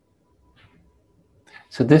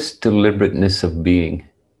So this deliberateness of being,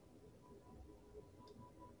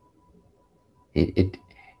 it, it,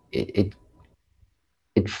 it,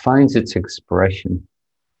 it finds its expression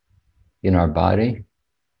in our body.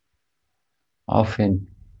 Often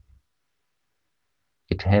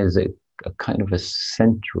it has a kind of a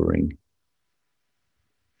centering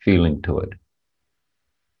feeling to it.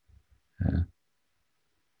 Uh,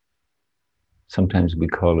 Sometimes we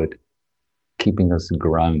call it keeping us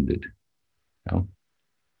grounded. You know?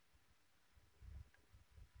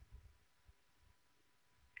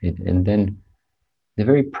 And then the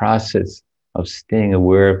very process of staying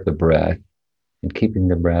aware of the breath and keeping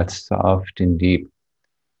the breath soft and deep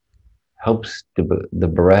helps the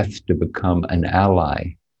breath to become an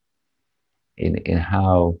ally in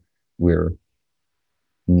how we're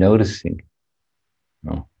noticing.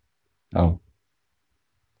 Oh, oh,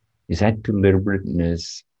 is that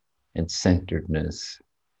deliberateness and centeredness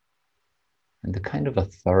and the kind of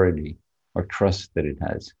authority or trust that it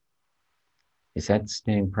has? Is that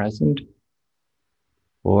staying present?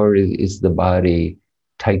 Or is the body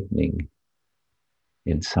tightening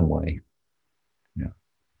in some way? You know,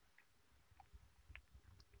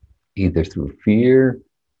 either through fear,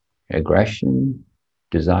 aggression,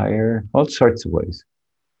 desire, all sorts of ways.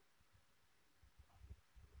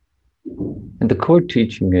 And the core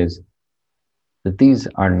teaching is that these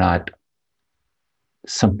are not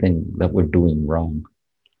something that we're doing wrong.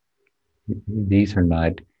 These are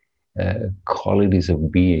not qualities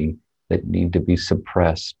of being that need to be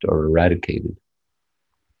suppressed or eradicated.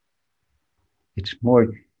 It's more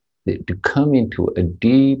to come into a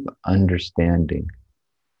deep understanding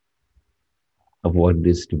of what it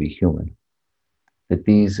is to be human, that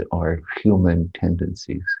these are human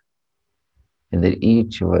tendencies, and that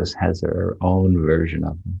each of us has our own version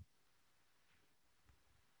of them.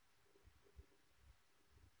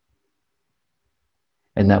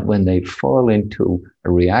 And that when they fall into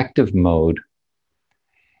a reactive mode,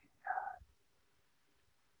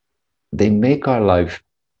 they make our life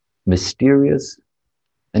mysterious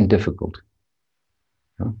and difficult.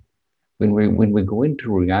 You know? When we go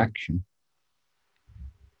into reaction,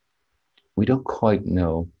 we don't quite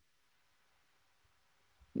know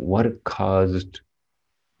what it caused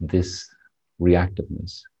this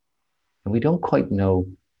reactiveness. And we don't quite know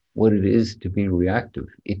what it is to be reactive.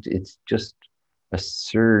 It's just a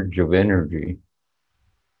surge of energy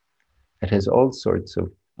that has all sorts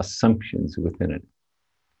of assumptions within it.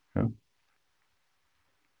 You know?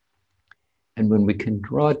 And when we can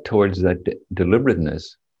draw towards that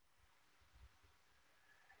deliberateness,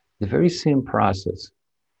 the very same process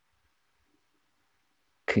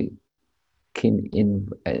can,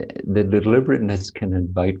 the deliberateness can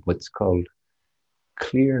invite what's called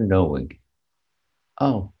clear knowing.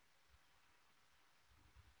 Oh,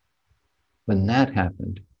 when that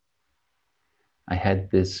happened, I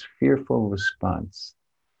had this fearful response.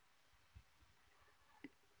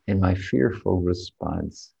 And my fearful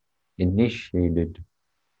response initiated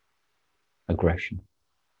aggression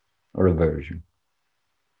or aversion.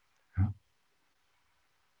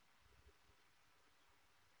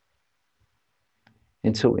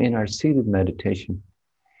 And so in our seated meditation,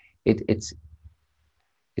 it's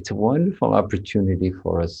a wonderful opportunity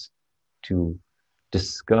for us to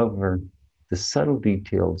discover the subtle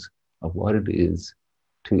details of what it is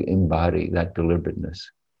to embody that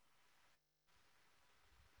deliberateness.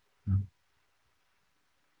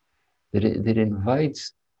 That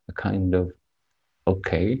invites a kind of,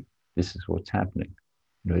 okay, this is what's happening.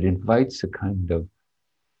 You know, it invites a kind of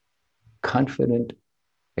confident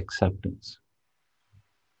acceptance.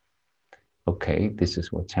 Okay, this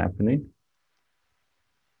is what's happening.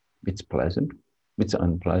 It's pleasant. It's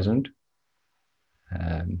unpleasant.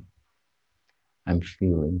 I'm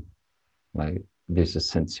feeling like there's a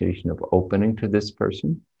sensation of opening to this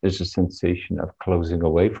person. There's a sensation of closing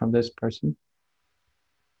away from this person.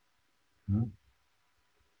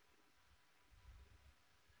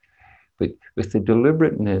 But with the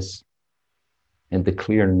deliberateness and the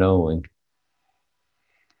clear knowing,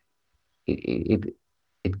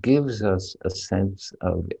 it gives us a sense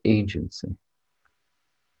of agency.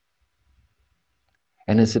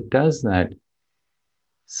 And as it does that,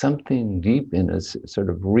 something deep in us sort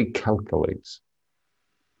of recalculates.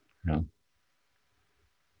 You know,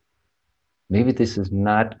 maybe this is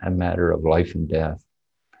not a matter of life and death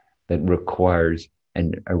that requires a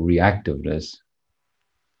reactiveness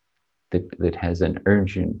that has an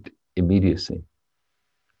urgent immediacy.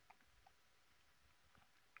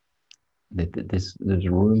 That there's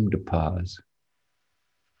room to pause.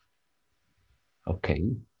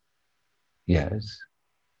 Okay, yes,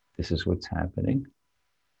 this is what's happening.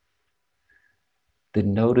 the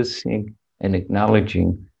noticing and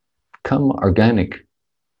acknowledging become organic.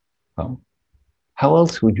 Well, how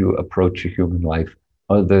else would you approach a human life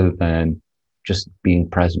other than just being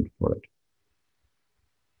present for it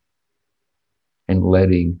and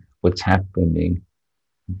letting what's happening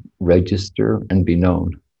register and be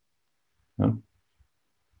known? Huh?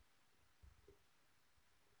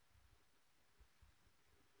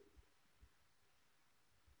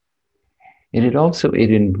 And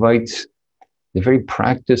it invites the very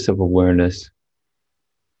practice of awareness.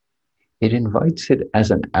 It invites it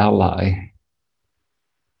as an ally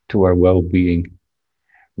to our well-being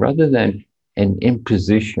rather than an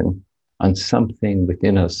imposition on something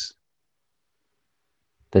within us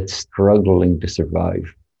that's struggling to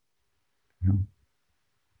survive. You know?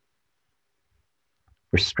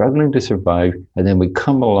 We're struggling to survive, and then we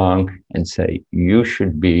come along and say, you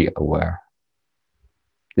should be aware.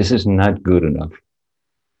 This is not good enough.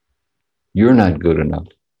 You're not good enough.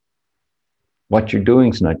 What you're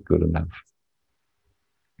doing is not good enough.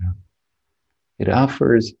 It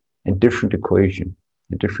offers a different equation,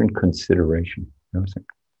 a different consideration. You know, it's like,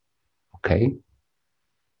 okay,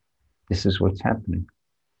 this is what's happening.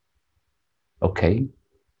 Okay,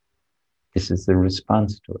 this is the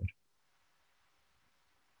response to it.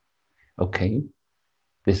 Okay,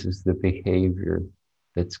 this is the behavior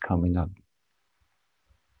that's coming up.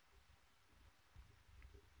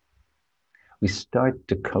 We start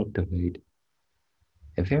to cultivate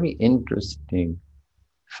a very interesting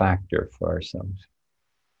factor for ourselves,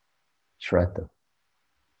 Shraddha.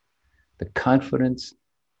 The confidence,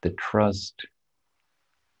 the trust,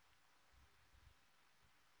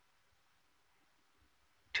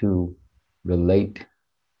 to relate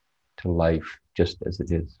to life just as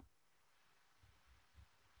it is.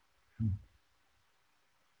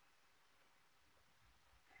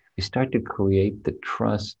 We start to create the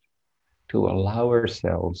trust to allow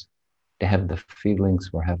ourselves to have the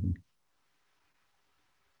feelings we're having.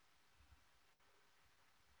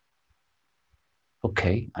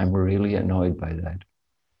 Okay, I'm really annoyed by that.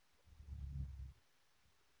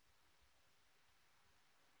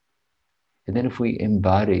 And then if we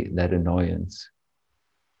embody that annoyance,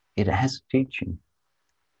 it has teaching.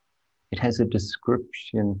 It has a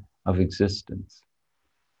description of existence.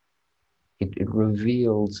 It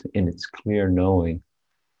reveals in its clear knowing.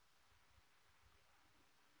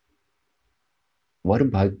 What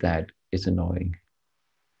about that is annoying?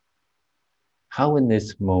 How in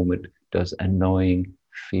this moment does annoying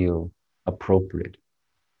feel appropriate?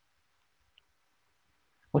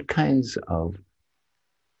 What kinds of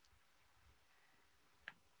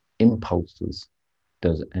impulses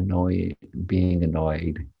does being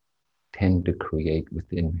annoyed tend to create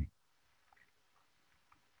within me?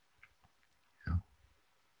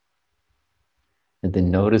 And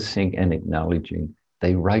then noticing and acknowledging,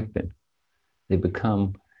 they ripen. They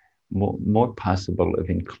become more possible of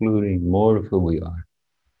including more of who we are.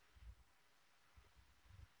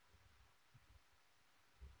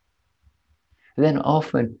 And then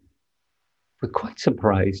often we're quite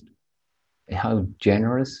surprised at how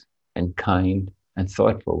generous and kind and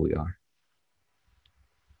thoughtful we are.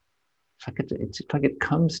 It's like it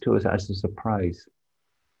comes to us as a surprise.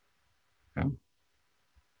 You know?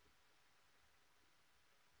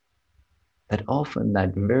 That often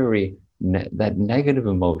that negative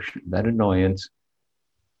emotion, that annoyance,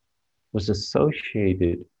 was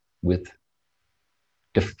associated with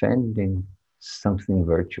defending something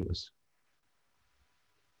virtuous.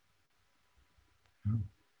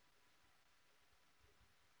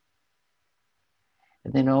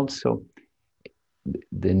 And then also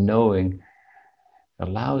the knowing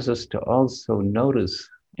allows us to also notice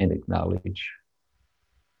and acknowledge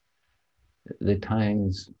the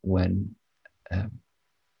times when,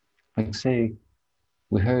 like say,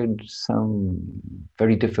 we heard some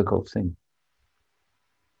very difficult thing.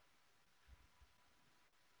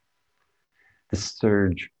 The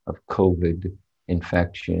surge of COVID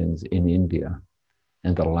infections in India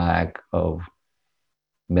and the lack of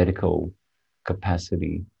medical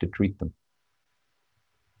capacity to treat them.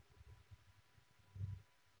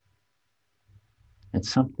 And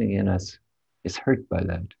something in us is hurt by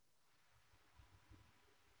that.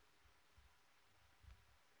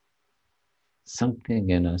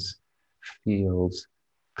 Something in us feels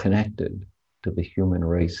connected to the human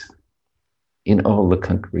race in all the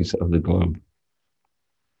countries of the globe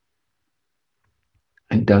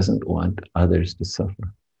and doesn't want others to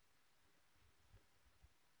suffer.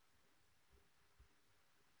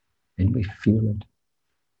 And we feel it.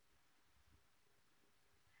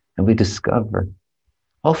 And we discover,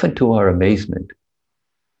 often to our amazement,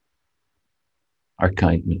 our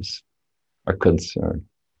kindness, or concern.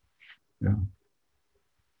 Yeah.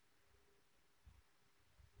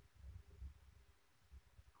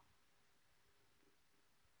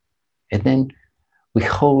 And then we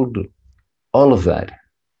hold all of that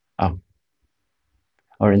up,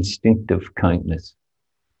 our instinctive kindness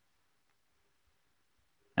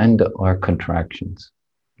and our contractions.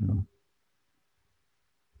 You know.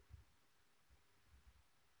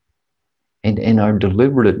 And in our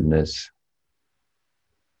deliberateness,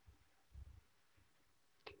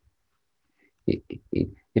 it, it,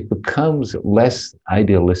 it becomes less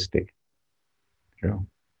idealistic. You know,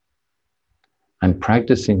 I'm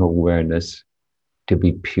practicing awareness to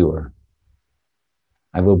be pure.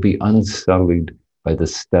 I will be unsullied by the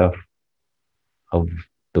stuff of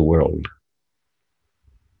the world.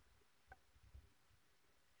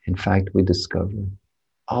 In fact, we discover,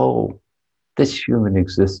 oh, this human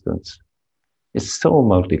existence is so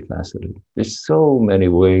multifaceted. There's so many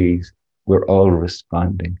ways we're all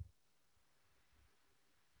responding.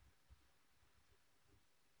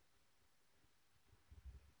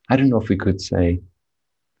 I don't know if we could say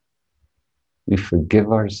we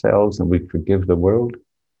forgive ourselves and we forgive the world.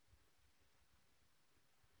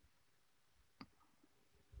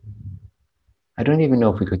 I don't even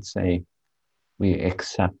know if we could say we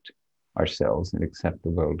accept ourselves and accept the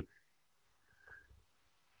world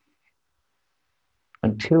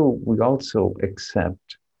until we also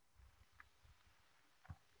accept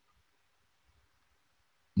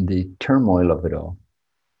the turmoil of it all.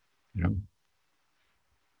 You know,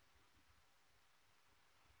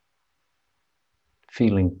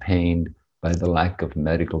 feeling pained by the lack of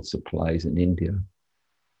medical supplies in India,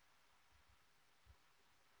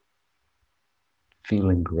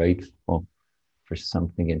 feeling grateful for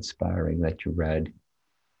something inspiring that you read,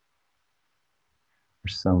 or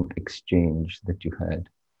some exchange that you had.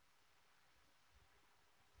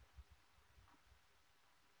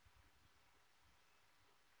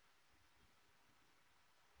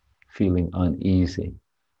 Feeling uneasy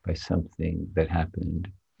by something that happened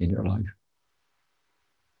in your life.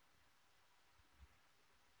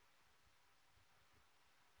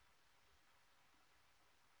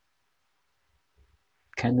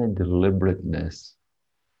 Can the deliberateness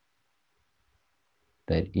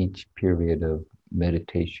that each period of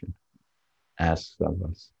meditation asks of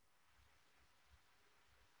us,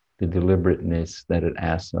 the deliberateness that it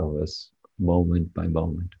asks of us moment by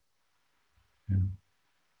moment, yeah.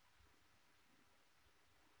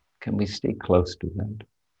 Can we stay close to that?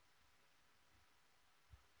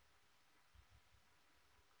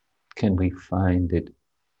 Can we find it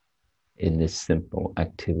in the simple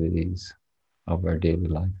activities of our daily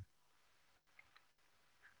life?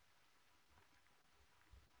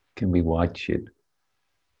 Can we watch it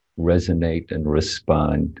resonate and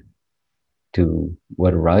respond to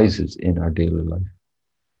what arises in our daily life?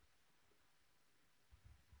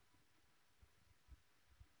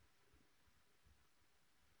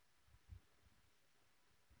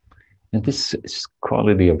 And this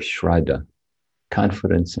quality of Shraddha,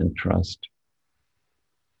 confidence and trust,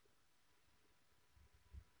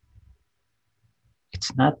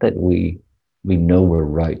 it's not that we know we're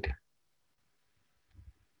right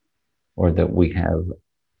or that we have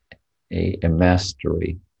a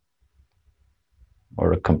mastery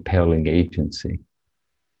or a compelling agency.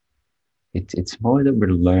 It's more that we're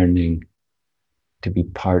learning to be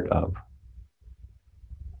part of,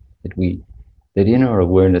 that in our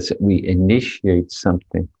awareness that we initiate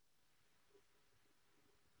something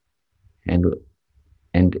and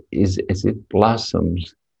as it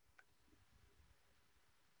blossoms,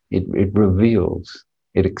 it reveals,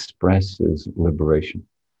 it expresses liberation.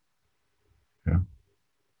 Yeah.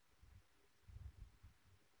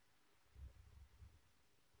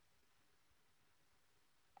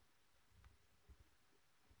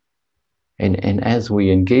 And as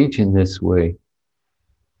we engage in this way,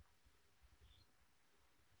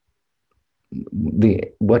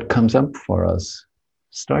 what comes up for us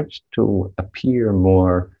starts to appear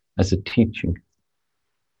more as a teaching.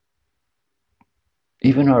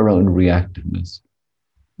 Even our own reactiveness.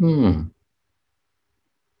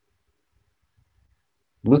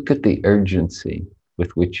 Look at the urgency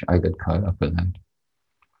with which I got caught up in that.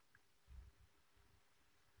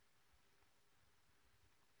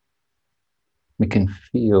 We can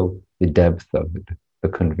feel the depth of it, the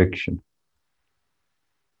conviction,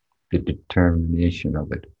 the determination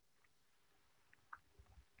of it.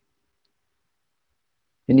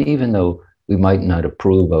 And even though we might not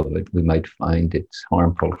approve of it, we might find it's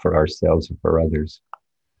harmful for ourselves or for others,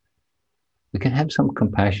 we can have some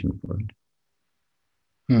compassion for it.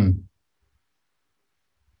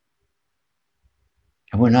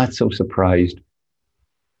 And we're not so surprised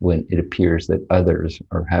when it appears that others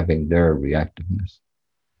are having their reactiveness.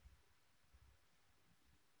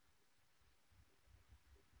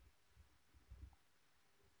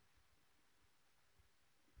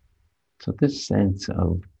 So this sense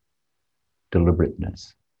of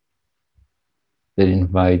deliberateness that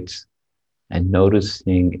invites and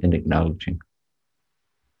noticing and acknowledging.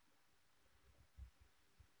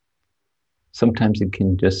 Sometimes it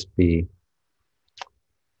can just be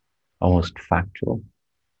almost factual.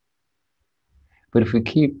 But if we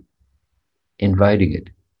keep inviting it,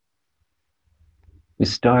 we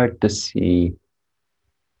start to see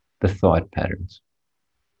the thought patterns.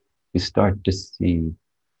 We start to see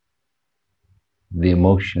the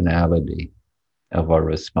emotionality of our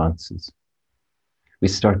responses. We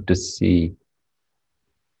start to see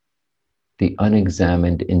the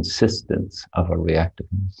unexamined insistence of our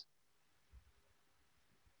reactiveness.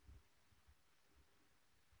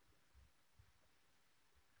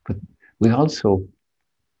 But we also,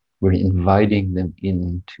 we're inviting them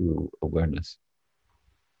into awareness.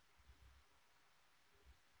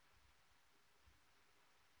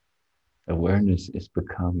 Awareness is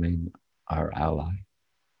becoming our ally.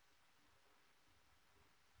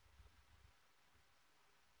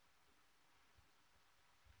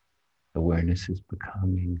 Awareness is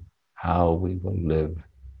becoming how we will live,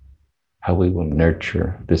 how we will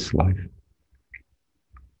nurture this life.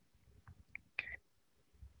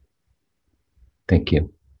 Thank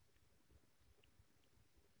you.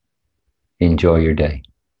 Enjoy your day.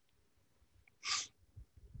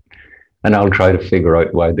 And I'll try to figure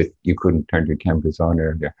out why you couldn't turn your cameras on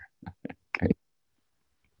earlier. Okay.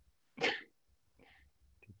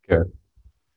 Take care.